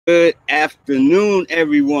Good afternoon,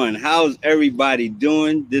 everyone. How's everybody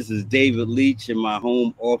doing? This is David Leach in my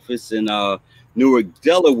home office in Newark,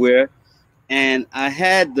 Delaware, and I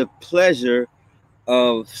had the pleasure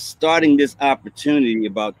of starting this opportunity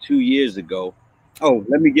about 2 years ago. Oh,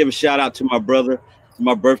 let me give a shout out to my brother. It's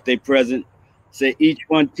my birthday present. Say each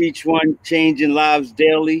one teach one, changing lives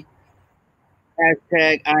daily.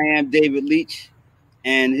 Hashtag I am David Leach,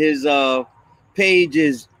 and his page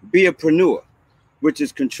is Be a Preneur, which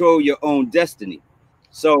is control your own destiny.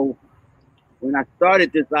 So when I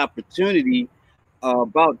started this opportunity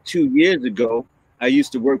about 2 years ago, I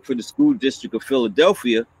used to work for the school district of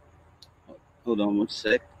Philadelphia. Hold on one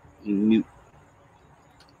sec. Mute.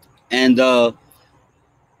 And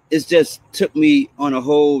it just took me on a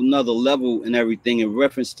whole nother level and everything in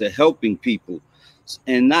reference to helping people.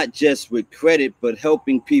 And not just with credit, but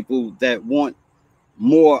helping people that want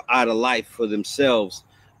more out of life for themselves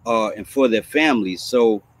and for their families.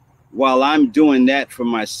 So while I'm doing that for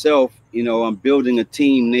myself, I'm building a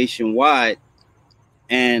team nationwide,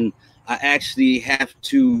 and I actually have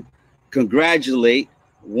to congratulate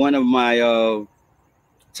one of my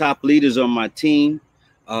top leaders on my team.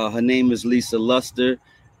 Her name is Lisa Luster.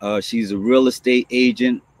 She's a real estate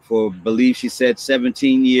agent for, I believe she said,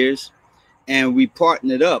 17 years. And we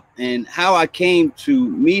partnered up. And how I came to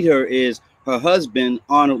meet her is her husband,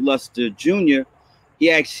 Arnold Luster Jr., he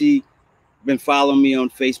actually been following me on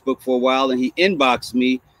Facebook for a while, and he inboxed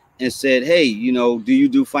me and said, hey, do you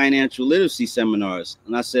do financial literacy seminars?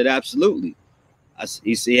 And I said, absolutely.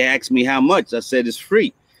 He asked me how much. I said, it's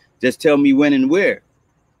free. Just tell me when and where.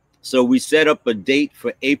 So we set up a date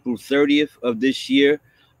for April 30th of this year.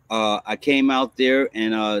 I came out there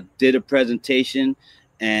and did a presentation,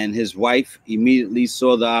 and his wife immediately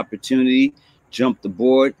saw the opportunity, jumped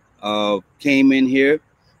aboard, came in here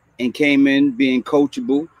and came in being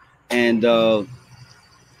coachable and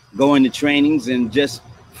going to trainings and just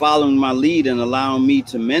following my lead and allowing me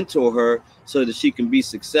to mentor her so that she can be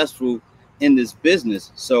successful in this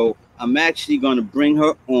business. So I'm actually going to bring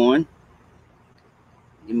her on.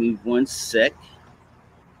 Give me one sec.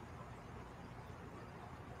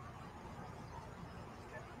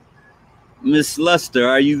 Miss Luster,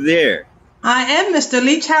 are you there? I am, Mr.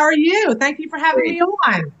 Leach. How are you? Thank you for having me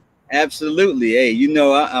on. Absolutely. Hey,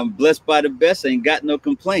 I'm blessed by the best. I ain't got no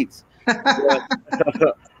complaints.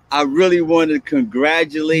 I really want to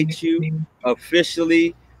congratulate you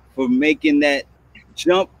officially for making that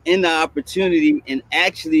jump in the opportunity and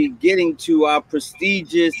actually getting to our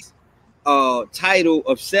prestigious title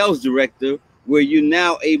of sales director, where you're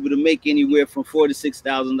now able to make anywhere from $4,000 to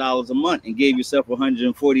 $6,000 a month, and gave yourself a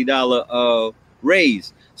 $140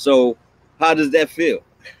 raise. So how does that feel?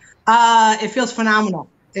 It feels phenomenal.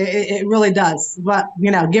 It really does. But,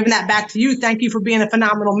 giving that back to you, thank you for being a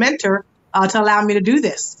phenomenal mentor to allow me to do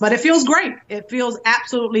this. But it feels great. It feels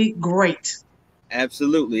absolutely great.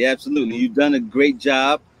 Absolutely. Absolutely. You've done a great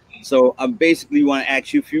job. So I basically want to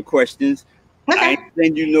ask you a few questions. Okay. I ain't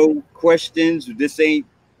send you no questions. This ain't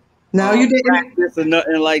no, you didn't practice or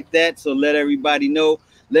nothing like that. So let everybody know.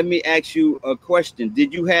 Let me ask you a question.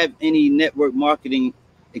 Did you have any network marketing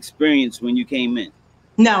experience when you came in?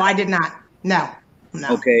 No, I did not. No.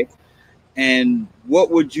 Okay. And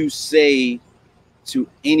what would you say to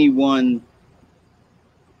anyone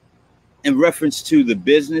in reference to the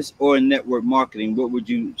business or network marketing? What would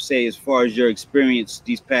you say as far as your experience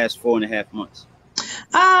these past 4.5 months?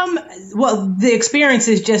 Well, the experience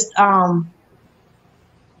is just the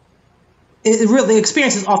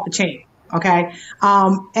experience is off the chain. Okay.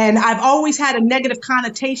 And I've always had a negative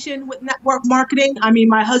connotation with network marketing. I mean,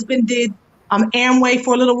 my husband did Amway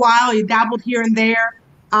for a little while. He dabbled here and there.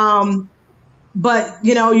 But,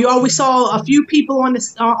 you always saw a few people on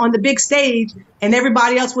the big stage, and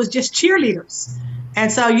everybody else was just cheerleaders.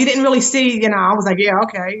 And so you didn't really see, I was like, yeah,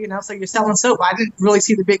 okay, so you're selling soap. I didn't really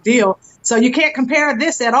see the big deal. So you can't compare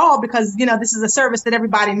this at all because, this is a service that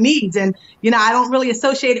everybody needs. And, I don't really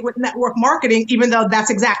associate it with network marketing, even though that's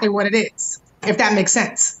exactly what it is, if that makes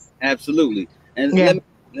sense. Absolutely. And yeah.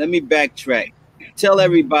 Let me backtrack. Tell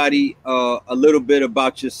everybody a little bit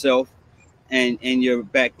about yourself and your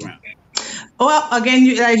background. Well, again,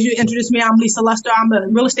 as you introduced me, I'm Lisa Luster. I'm a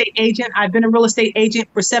real estate agent. I've been a real estate agent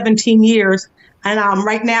for 17 years. And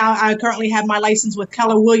right now, I currently have my license with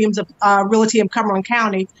Keller Williams of Realty in Cumberland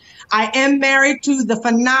County. I am married to the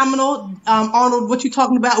phenomenal Arnold, what you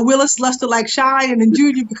talking about, Willis Luster, like Shy, and then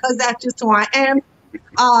Junior, because that's just who I am.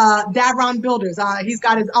 Davron Builders. He's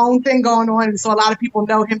got his own thing going on, and so a lot of people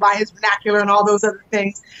know him by his vernacular and all those other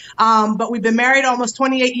things. But we've been married almost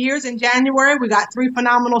 28 years in January. We got 3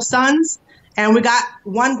 phenomenal sons, and we got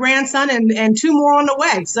 1 grandson and 2 more on the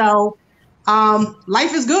way. So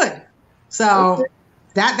life is good. So Okay.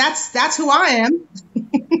 that's who I am.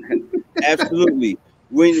 Absolutely.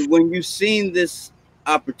 When you seen this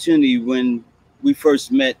opportunity, when we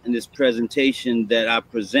first met in this presentation that I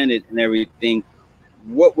presented and everything,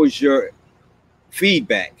 what was your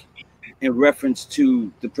feedback in reference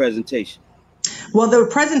to the presentation? Well, the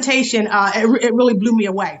presentation, it really blew me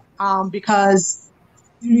away, because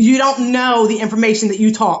you don't know the information that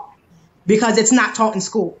you taught because it's not taught in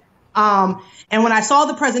school. And when I saw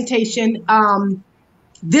the presentation,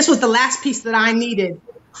 this was the last piece that I needed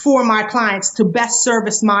for my clients to best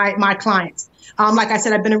service my clients. Like I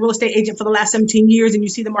said, I've been a real estate agent for the last 17 years, and you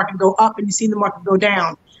see the market go up and you see the market go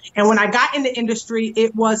down. And when I got in the industry,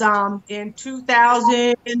 it was in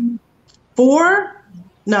 2004.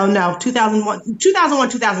 No, 2001,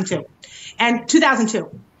 2002, and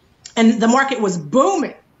 2002. And the market was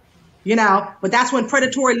booming, but that's when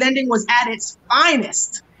predatory lending was at its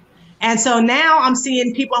finest. And so now I'm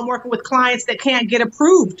seeing people, I'm working with clients that can't get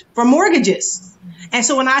approved for mortgages. And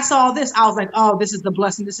so when I saw this, I was like, oh, this is the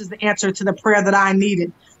blessing. This is the answer to the prayer that I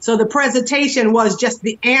needed. So the presentation was just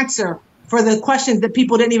the answer for the questions that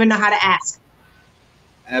people didn't even know how to ask.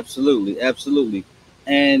 Absolutely, absolutely.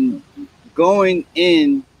 And going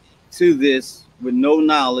into this with no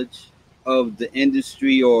knowledge of the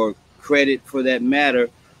industry or credit for that matter,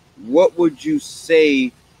 what would you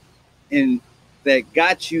say in that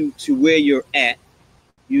got you to where you're at?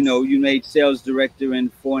 You made sales director in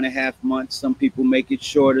 4.5 months. Some people make it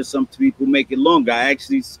shorter, some people make it longer. I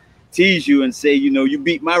actually tease you and say, you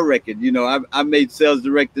beat my record. I made sales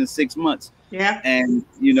director in 6 months. Yeah. And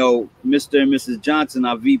Mr. and Mrs. Johnson,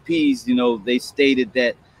 our VPs, they stated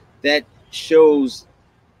that shows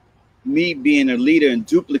me being a leader and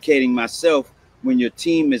duplicating myself when your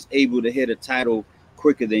team is able to hit a title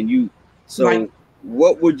quicker than you. So Right.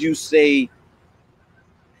 What would you say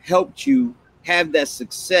helped you have that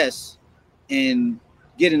success in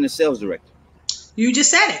getting a sales director? You just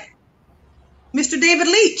said it. Mr. David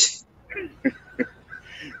Leach.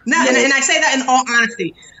 No, and I say that in all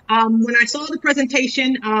honesty. When I saw the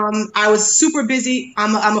presentation, I was super busy.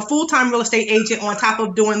 I'm a full-time real estate agent on top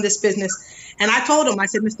of doing this business. And I told him, I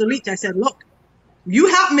said, Mr. Leach, I said, look,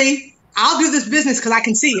 you help me. I'll do this business because I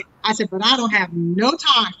can see it. I said, but I don't have no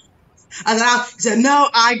time. He said, no,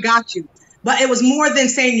 I got you. But it was more than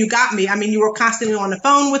saying you got me. I mean, you were constantly on the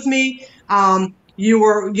phone with me. You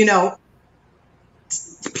were,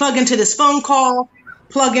 plug into this phone call,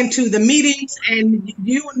 plug into the meetings. And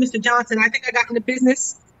you and Mr. Johnson, I think I got in the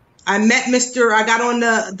business. I got on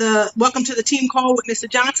the welcome to the team call with Mr.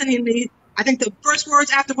 Johnson. And I think the first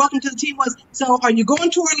words after welcome to the team was, so are you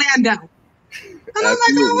going to Orlando? And I'm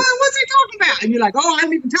like, oh, what's he talking about? And you're like, oh, I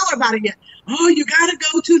didn't even tell her about it yet. Oh, you got to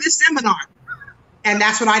go to this seminar. And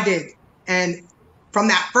that's what I did. And from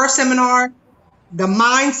that first seminar, the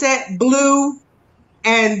mindset blew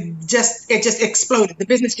and it just exploded. The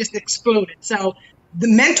business just exploded. So the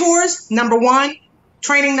mentors, number one,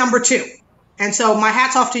 training number two. And so my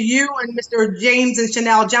hat's off to you and Mr. James and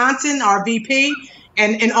Chanel Johnson, our VP,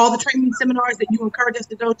 and all the training seminars that you encourage us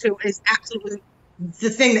to go to is absolutely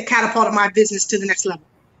the thing that catapulted my business to the next level.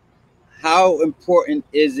 How important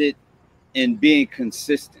is it in being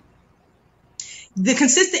consistent? The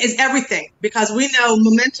consistent is everything, because we know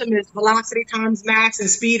momentum is velocity times mass and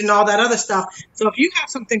speed and all that other stuff. So if you have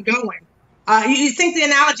something going, you think the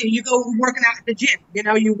analogy, you go working out at the gym,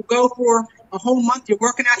 you go for a whole month, you're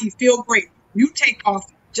working out, you feel great. You take off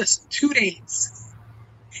just 2 days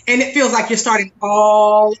and it feels like you're starting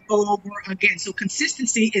all over again. So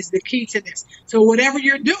consistency is the key to this. So whatever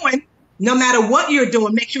you're doing, no matter what you're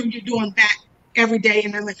doing, make sure you're doing that every day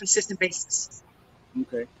and on a consistent basis.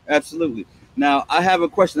 Okay, absolutely. Now, I have a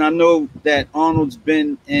question. I know that Arnold's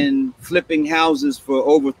been in flipping houses for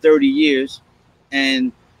over 30 years,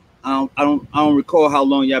 and I don't recall how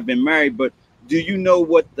long y'all been married, but do you know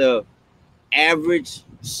what the average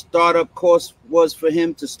startup cost was for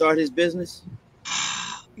him to start his business?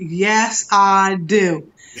 Yes, I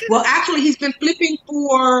do. Well, actually, he's been flipping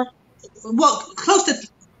for, close to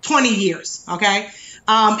 20 years, okay?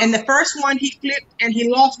 And the first one he flipped and he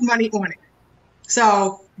lost money on it.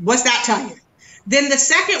 So what's that tell you? Then the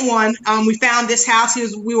second one, we found this house.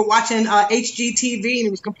 We were watching HGTV and he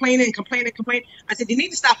was complaining. I said, you need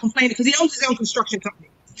to stop complaining, because he owns his own construction company.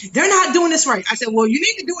 They're not doing this right. I said, well, you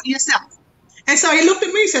need to do it yourself. And so he looked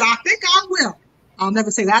at me and said, I think I will. I'll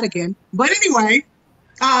never say that again. But anyway,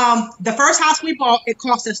 the first house we bought, it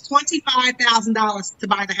cost us $25,000 to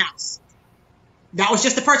buy the house. That was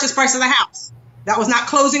just the purchase price of the house. That was not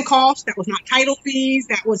closing costs. That was not title fees.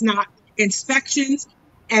 That was not inspections.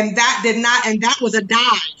 And that was a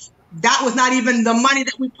dive. that was not even the money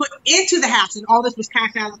that we put into the house, and all this was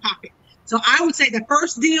cash out of pocket. So I would say the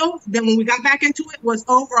first deal, then when we got back into it, was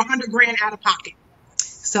over $100,000 out of pocket.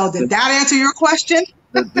 So did that answer your question?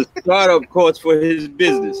 The startup cost for his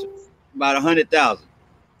business about $100,000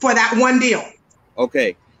 for that one deal.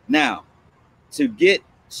 Okay, now to get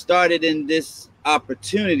started in this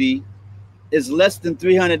opportunity is less than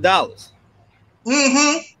 $300.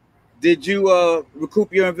 Mm-hmm. Did you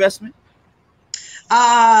recoup your investment?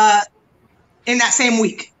 In that same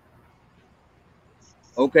week.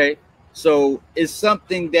 Okay, so it's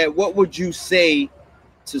something that, what would you say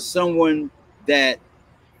to someone that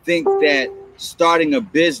think that starting a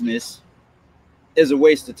business is a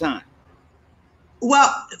waste of time?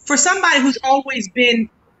 Well, for somebody who's always been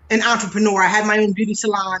an entrepreneur, I had my own beauty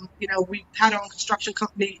salon. You know, we had our own construction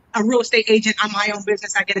company, a real estate agent on my own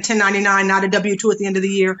business. I get a 1099, not a W-2 at the end of the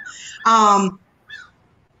year.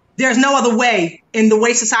 There's no other way in the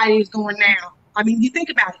way society is going now. I mean, you think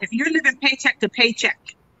about it. If you're living paycheck to paycheck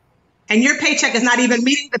and your paycheck is not even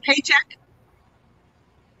meeting the paycheck,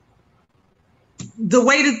 the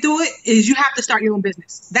way to do it is you have to start your own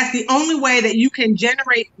business. That's the only way that you can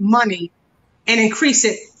generate money and increase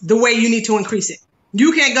it the way you need to increase it.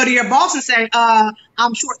 You can't go to your boss and say,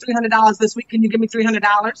 I'm short $300 this week. Can you give me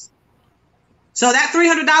 $300? So that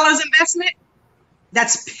 $300 investment,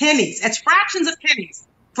 that's pennies. That's fractions of pennies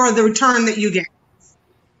for the return that you get.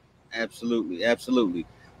 Absolutely. Absolutely.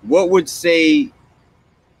 What would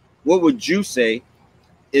you say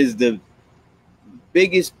is the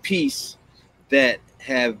biggest piece that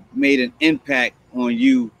have made an impact on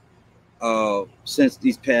you since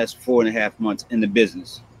these past 4.5 months in the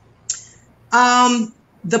business?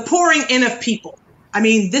 The pouring in of people. I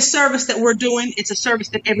mean, this service that we're doing, it's a service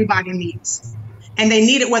that everybody needs, and they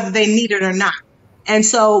need it whether they need it or not. And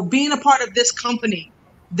so being a part of this company,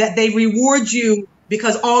 that they reward you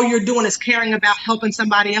because all you're doing is caring about helping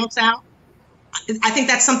somebody else out, I think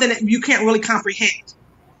that's something that you can't really comprehend.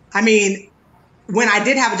 I mean, when I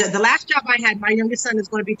did have a job, the last job I had, my youngest son is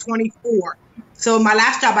going to be 24. So my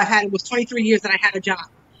last job I've had, it was 23 years that I had a job.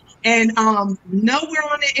 And nowhere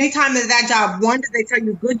on it, anytime that job, one, did they tell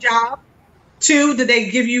you good job? Two, did they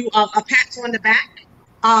give you a pat on the back?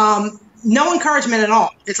 No encouragement at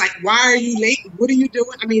all. It's like, why are you late? What are you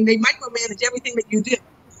doing? I mean, they micromanage everything that you do.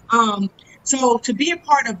 So to be a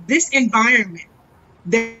part of this environment,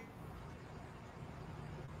 did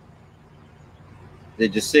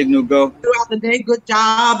your signal go? Throughout the day, good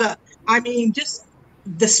job. I mean, just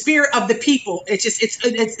the spirit of the people. It's just,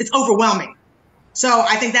 it's overwhelming. So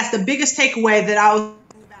I think that's the biggest takeaway that I was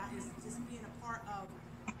about, is just being a part of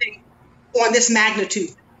something on this magnitude.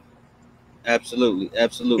 Absolutely.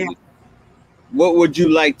 Absolutely. Yeah. What would you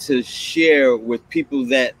like to share with people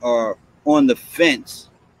that are on the fence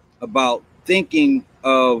about thinking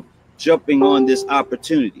of jumping on this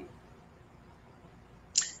opportunity?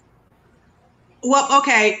 Well,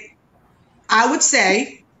 okay, I would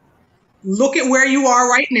say, look at where you are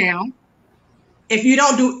right now. If you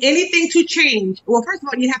don't do anything to change, well, first of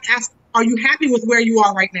all, you have to ask, are you happy with where you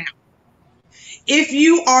are right now? If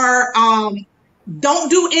you are, don't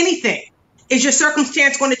do anything, is your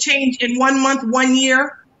circumstance going to change in 1 month, 1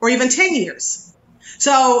 year, or even 10 years?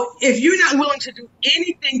 So if you're not willing to do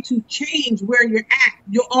anything to change where you're at,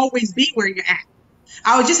 you'll always be where you're at.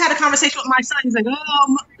 I just had a conversation with my son. He's like,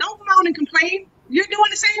 oh, don't moan and complain. You're doing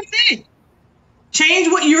the same thing.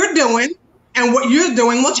 Change what you're doing, and what you're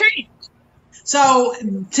doing will change. So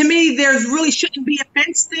to me, there's really shouldn't be a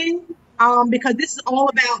fence thing, because this is all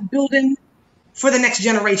about building for the next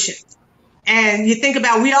generation. And you think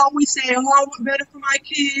about, we always say, oh, I want better for my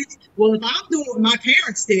kids. Well, if I'm doing what my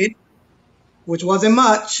parents did, which wasn't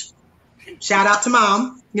much, shout out to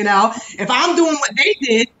mom, you know, if I'm doing what they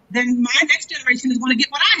did, then my next generation is going to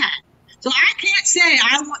get what I had. So I can't say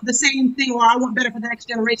I want the same thing or I want better for the next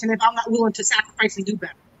generation if I'm not willing to sacrifice and do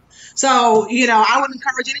better. So, you know, I would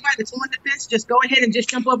encourage anybody that's on the fence, just go ahead and just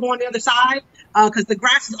jump up on the other side, because the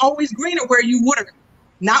grass is always greener where you water it.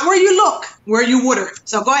 Not where you look, where you water it.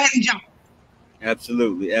 So go ahead and jump.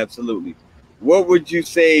 Absolutely. Absolutely. What would you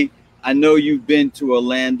say? I know you've been to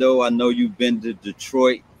Orlando. I know you've been to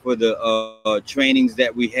Detroit for the trainings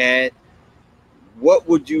that we had. What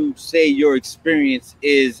would you say your experience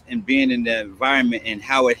is in being in that environment, and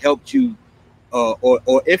how it helped you,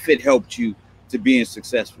 or if it helped you to being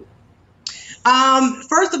successful?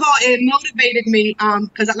 First of all, it motivated me,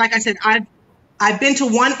 because like I said, I've been to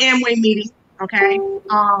one Amway meeting, okay?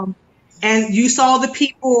 And you saw the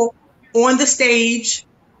people on the stage,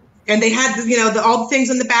 and they had, you know, all the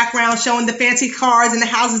things in the background showing the fancy cars and the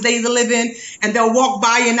houses they live in, and they'll walk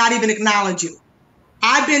by you and not even acknowledge you.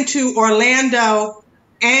 I've been to Orlando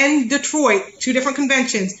and Detroit, 2 different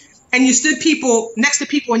conventions, and you stood people next to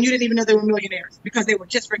people and you didn't even know they were millionaires because they were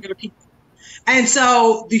just regular people. And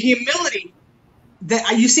so the humility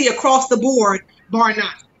that you see across the board, bar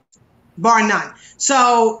none.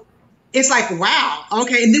 So it's like, wow,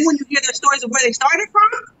 okay. And then when you hear their stories of where they started from,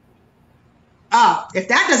 if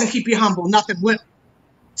that doesn't keep you humble, nothing will.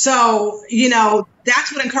 So,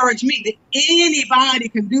 that's what encouraged me, that anybody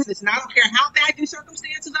can do this. And I don't care how bad your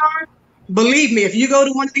circumstances are. Believe me, if you go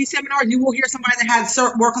to one of these seminars, you will hear somebody that has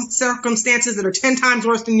circumstances that are 10 times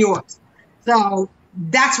worse than yours. So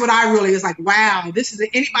that's what I really is like, wow, this is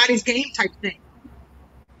anybody's game type thing.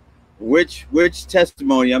 Which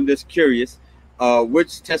testimony, I'm just curious,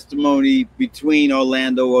 which testimony between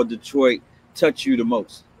Orlando or Detroit touched you the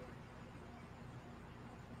most?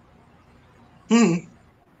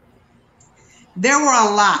 There were a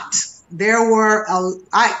lot.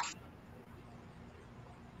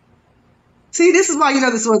 See, this is why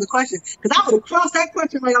this was the question, because I would have crossed that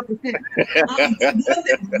question right off the head. The one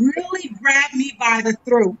that really grabbed me by the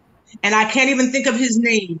throat, and I can't even think of his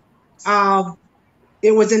name.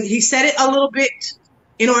 He said it a little bit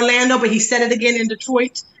in Orlando, but he said it again in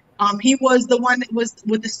Detroit. He was the one that was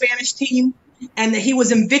with the Spanish team, and that he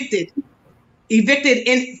was evicted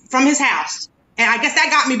from his house. And I guess that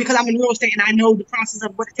got me because I'm in real estate and I know the process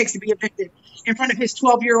of what it takes to be evicted, in front of his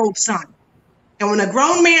 12-year-old son. And when a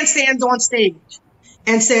grown man stands on stage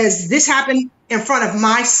and says, this happened in front of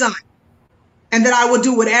my son, and that I will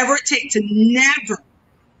do whatever it takes to never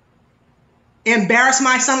embarrass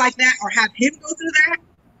my son like that or have him go through that,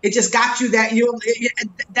 it just got you that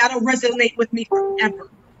that'll resonate with me forever.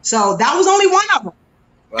 So that was only one of them.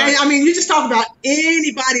 Right. And I mean, you just talk about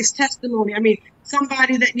anybody's testimony. I mean,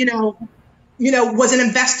 somebody that, was an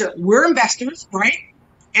investor. We're investors, right?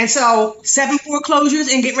 And so 7 foreclosures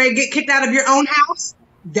and get ready to get kicked out of your own house,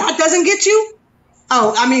 that doesn't get you?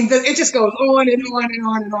 Oh, I mean, it just goes on and on and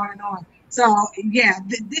on and on and on. So, yeah,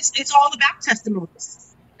 it's all about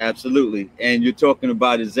testimonies. Absolutely. And you're talking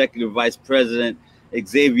about Executive Vice President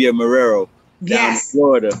Xavier Marrero down in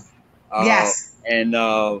Florida. Yes. And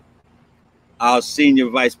our Senior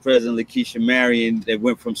Vice President, Lakeisha Marion, that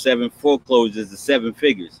went from 7 foreclosures to 7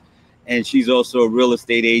 figures. And she's also a real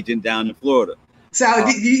estate agent down in Florida. So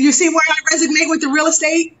you see where I resonate with the real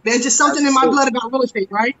estate? There's just something in my blood about real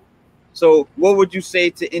estate, right? So what would you say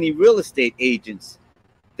to any real estate agents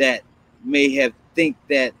that may have think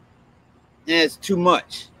that it's too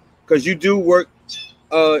much? Because you do work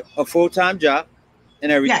a full-time job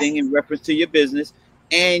and everything in reference to your business,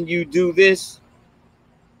 and you do this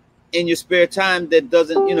in your spare time that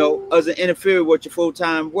doesn't interfere with your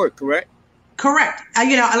full-time work, correct? Correct.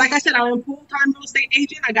 Like I said, I'm a full-time real estate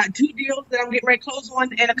agent. I got 2 deals that I'm getting ready to close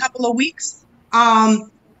on in a couple of weeks. I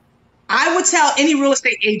would tell any real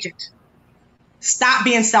estate agent, stop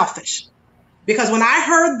being selfish. Because when I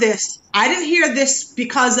heard this, I didn't hear this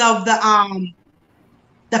because of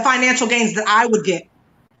the financial gains that I would get.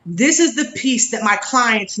 This is the piece that my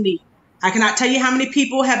clients need. I cannot tell you how many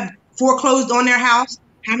people have foreclosed on their house,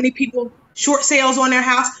 how many people short sales on their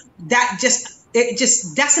house. It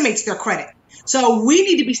just decimates their credit. So we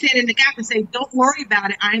need to be standing in the gap and say, don't worry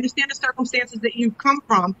about it. I understand the circumstances that you've come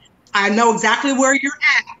from. I know exactly where you're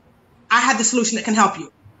at. I have the solution that can help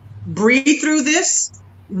you. Breathe through this.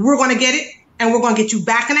 We're going to get it, and we're going to get you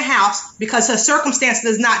back in the house, because the circumstance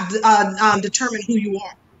does not determine who you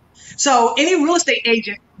are. So any real estate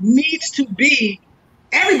agent needs to be,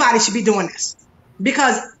 everybody should be doing this,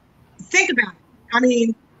 because think about it. I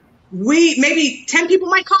mean, maybe 10 people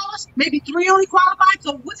might call us, maybe 3 only qualified.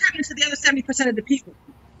 So what's happening to the other 70% of the people?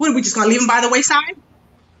 What, are we just going to leave them by the wayside?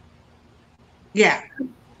 Yeah.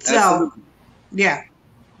 So, absolutely. Yeah.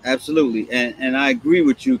 Absolutely. And I agree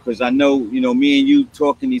with you, because I know, me and you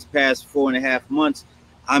talking these past 4.5 months,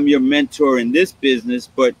 I'm your mentor in this business,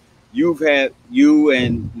 but you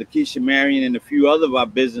and Lakeisha Marion and a few other of our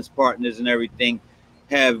business partners and everything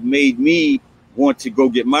have made me want to go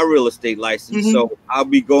get my real estate license. Mm-hmm. So I'll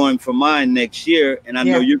be going for mine next year, and I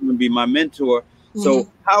know you're going to be my mentor. Mm-hmm. So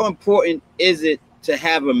how important is it to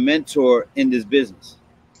have a mentor in this business?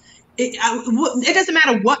 It doesn't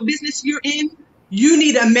matter what business you're in. You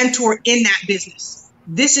need a mentor in that business.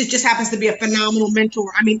 This just happens to be a phenomenal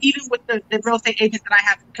mentor. I mean, even with the real estate agent that I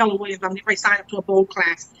have, Keller Williams, I'm ready to sign up to a bold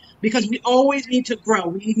class, because we always need to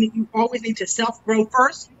grow. You always need to self-grow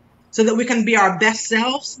first, so that we can be our best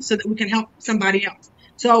selves, so that we can help somebody else.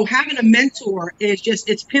 So having a mentor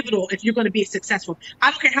it's pivotal if you're going to be successful.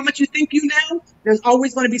 I don't care how much you think you know, there's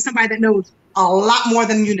always going to be somebody that knows a lot more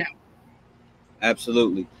than you know.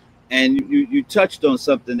 Absolutely. And you touched on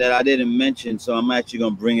something that I didn't mention, so I'm actually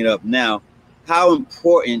going to bring it up now. how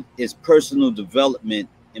important is personal development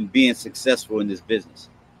in being successful in this business?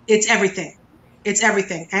 It's everything. It's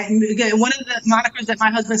everything. And again, one of the monikers that my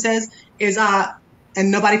husband says is,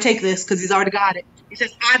 and nobody take this because he's already got it. He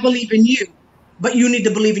says, I believe in you, but you need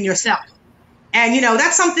to believe in yourself. And, you know,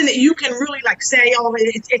 that's something that you can really like say, oh,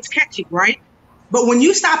 it's catchy, right? But when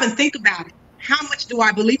you stop and think about it, how much do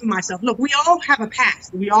I believe in myself? Look, we all have a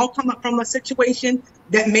past. We all come up from a situation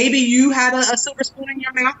that maybe you had a silver spoon in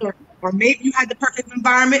your mouth, or maybe you had the perfect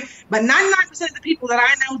environment. But 99% of the people that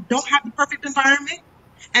I know don't have the perfect environment.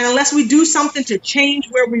 And unless we do something to change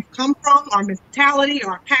where we've come from, our mentality,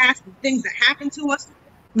 our past, the things that happen to us,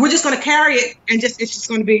 we're just going to carry it, and it's just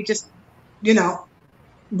going to be just, you know,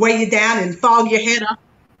 weigh you down and fog your head up.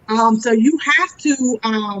 So you have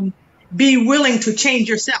to be willing to change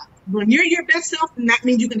yourself. When you're your best self, then that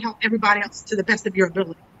means you can help everybody else to the best of your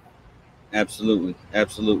ability. Absolutely.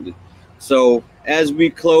 Absolutely. So as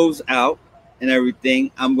we close out and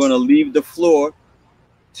everything, I'm going to leave the floor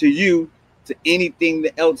to you, to anything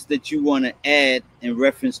else that you want to add in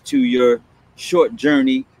reference to your short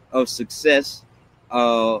journey of success,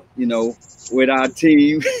 you know, with our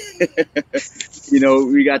team. You know,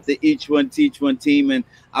 we got the Each One Teach One team, and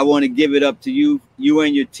I want to give it up to you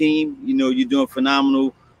and your team. You know, you're doing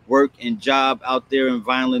phenomenal work and job out there in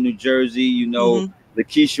Vineland, New Jersey. You know,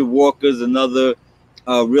 Lakeisha Walker's another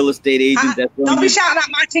real estate agent. Don't be shouting out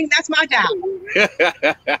my team. That's my job.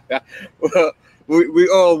 Well, we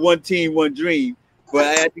all one team, one dream. But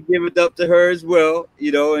I had to give it up to her as well.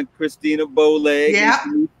 You know, and Christina Bowleg,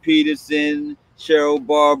 and Peterson, Cheryl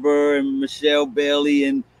Barber, and Michelle Bailey,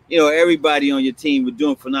 and you know, everybody on your team were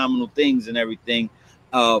doing phenomenal things and everything.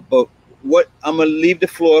 But what I'm gonna leave the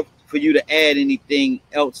floor for you to add anything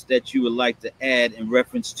else that you would like to add in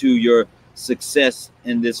reference to your success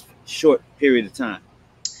in this short period of time.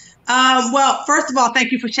 Well, first of all,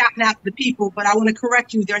 thank you for shouting out the people, but I want to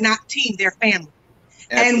correct you. They're not team, they're family.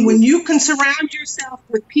 Absolutely. And when you can surround yourself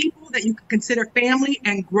with people that you can consider family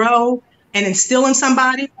and grow and instill in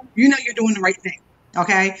somebody, you know you're doing the right thing.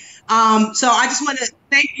 Okay. So I just want to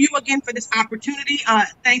thank you again for this opportunity.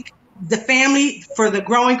 Thank the family for the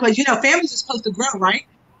growing, because, you know, families are supposed to grow, right?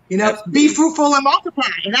 You know, Absolutely. Be fruitful and multiply.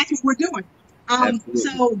 And that's what we're doing.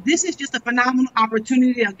 So this is just a phenomenal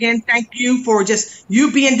opportunity. Again, thank you for just you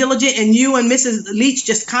being diligent, and you and Mrs. Leach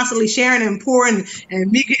just constantly sharing and pouring, and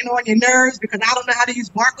me getting on your nerves because I don't know how to use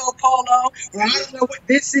Marco Polo, or I don't know what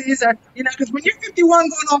this is. You know, because when you're 51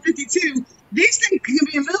 going on 52, these things can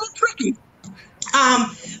be a little tricky.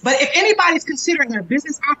 But if anybody's considering a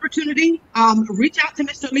business opportunity, reach out to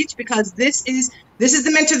Mr. Leach, because this is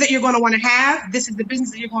the mentor that you're going to want to have. This is the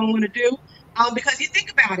business that you're going to want to do, because you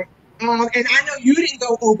think about it. And I know you didn't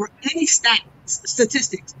go over any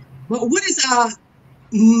statistics, but what is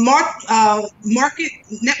network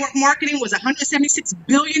marketing was $176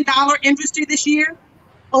 billion industry this year,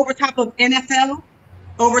 over top of NFL,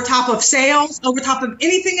 over top of sales, over top of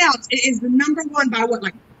anything else. It is the number one by what,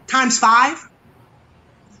 like times 5?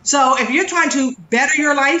 So if you're trying to better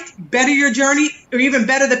your life, better your journey, or even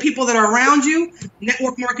better the people that are around you,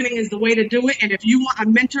 network marketing is the way to do it. And if you want a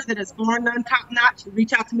mentor that is bar none top notch,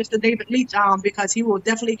 reach out to Mr. David Leach, because he will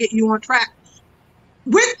definitely get you on track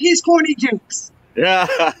with his corny jokes. Yeah.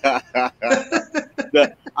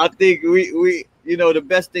 I think we you know, the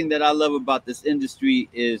best thing that I love about this industry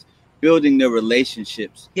is building the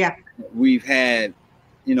relationships. Yeah. We've had,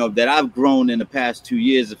 you know, that I've grown in the past 2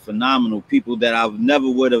 years of phenomenal people that I never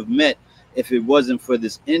would have met if it wasn't for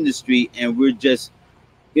this industry. And we're just,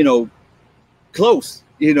 you know, close,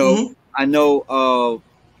 you know. I know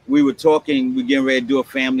we were talking, we're getting ready to do a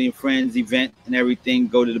family and friends event and everything,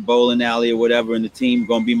 go to the bowling alley or whatever, and the team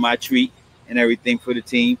gonna be my treat and everything for the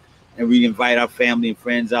team. And we invite our family and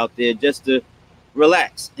friends out there just to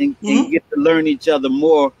relax and get to learn each other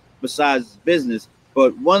more besides business.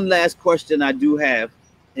 But one last question I do have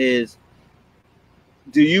is,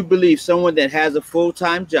 do you believe someone that has a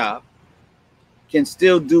full-time job can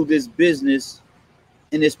still do this business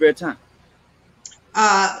in their spare time?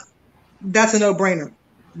 That's a no-brainer,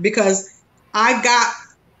 because I got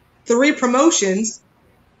 3 promotions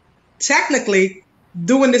technically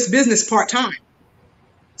doing this business part-time.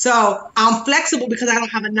 So I'm flexible because I don't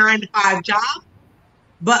have a 9-to-5 job.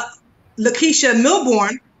 But Lakeisha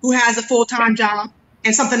Milbourne, who has a full-time job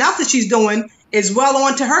and something else that she's doing, is well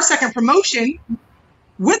on to her second promotion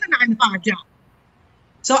with a 9-to-5 job.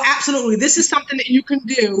 So absolutely, this is something that you can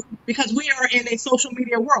do, because we are in a social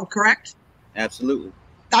media world, correct? Absolutely.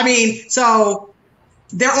 I mean, so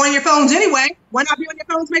they're on your phones anyway. Why not be on your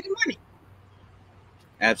phones making money?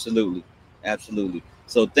 Absolutely. Absolutely.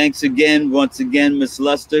 So thanks again, once again, Ms.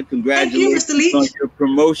 Luster. Congratulations Thank you, Mr. Leach, on your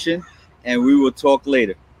promotion. and we will talk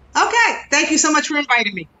later. Okay. Thank you so much for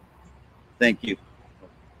inviting me. Thank you.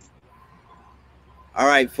 All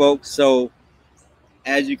right, folks. So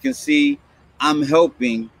as you can see, I'm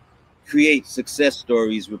helping create success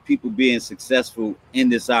stories with people being successful in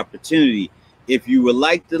this opportunity. If you would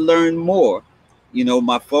like to learn more,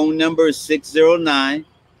 my phone number is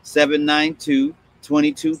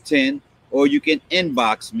 609-792-2210, or you can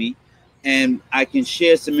inbox me and I can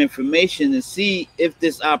share some information and see if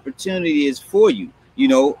this opportunity is for you.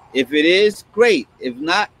 If it is, great. If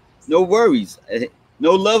not, no worries.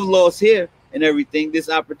 No love lost here and everything. This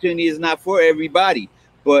opportunity is not for everybody,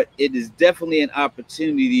 but it is definitely an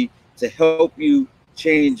opportunity to help you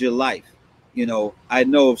change your life. I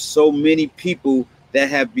know of so many people that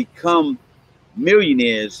have become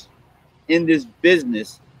millionaires in this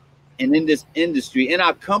business and in this industry, in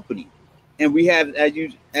our company. And we have,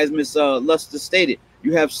 as Miss Luster stated,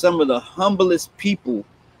 you have some of the humblest people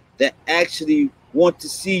that actually want to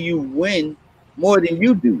see you win more than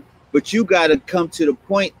you do. But you got to come to the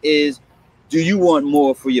point is, do you want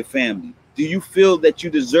more for your family? Do you feel that you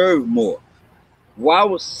deserve more? Why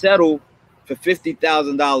would settle for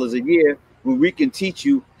 $50,000 a year when we can teach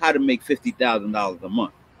you how to make $50,000 a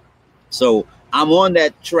month? So I'm on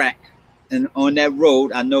that track and on that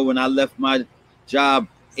road. I know when I left my job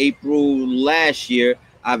April last year,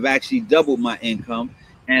 I've actually doubled my income,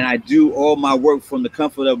 and I do all my work from the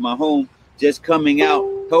comfort of my home, just coming out,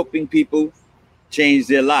 helping people change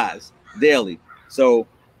their lives daily. So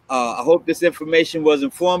I hope this information was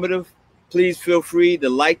informative. Please feel free to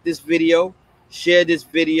like this video, share this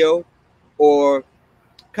video, or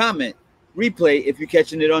comment, replay if you're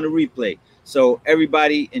catching it on the replay. So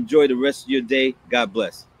everybody enjoy the rest of your day. God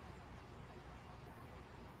bless.